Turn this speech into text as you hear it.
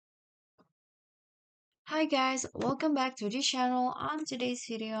Hi guys, welcome back to the channel. On today's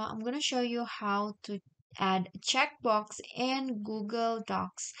video, I'm going to show you how to add checkbox in Google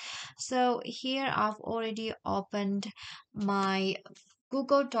Docs. So here I've already opened my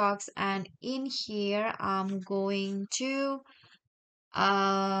Google Docs, and in here I'm going to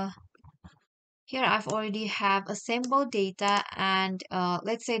uh here I've already have a sample data, and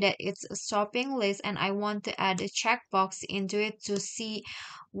let's say that it's a shopping list and I want to add a checkbox into it to see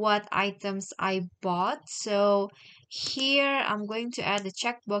what items I bought. So here I'm going to add the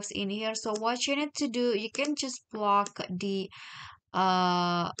checkbox in here. So what you need to do, you can just block the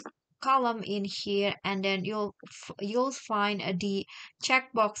uh column in here, and then you'll find the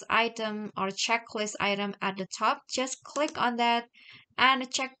checkbox item or checklist item at the top. Just click on that and a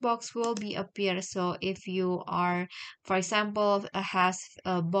checkbox will be appear. So if you are, for example, has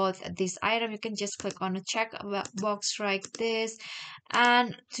bought this item, you can just click on a check box like this.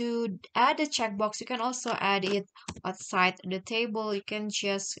 And to add a checkbox, you can also add it outside the table. You can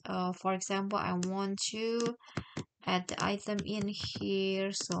just for example, I want to add the item in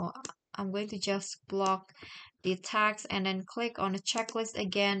here. So I'm going to just block the tags and then click on the checklist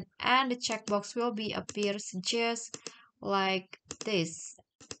again, and the checkbox will be appears just like this.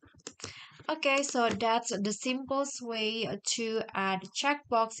 Okay, so that's the simplest way to add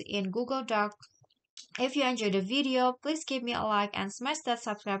checkbox in Google Docs. If you enjoyed the video, please give me a like and smash that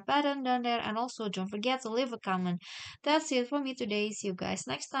subscribe button down there, and also don't forget to leave a comment. That's it for me today. See you guys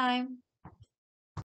next time.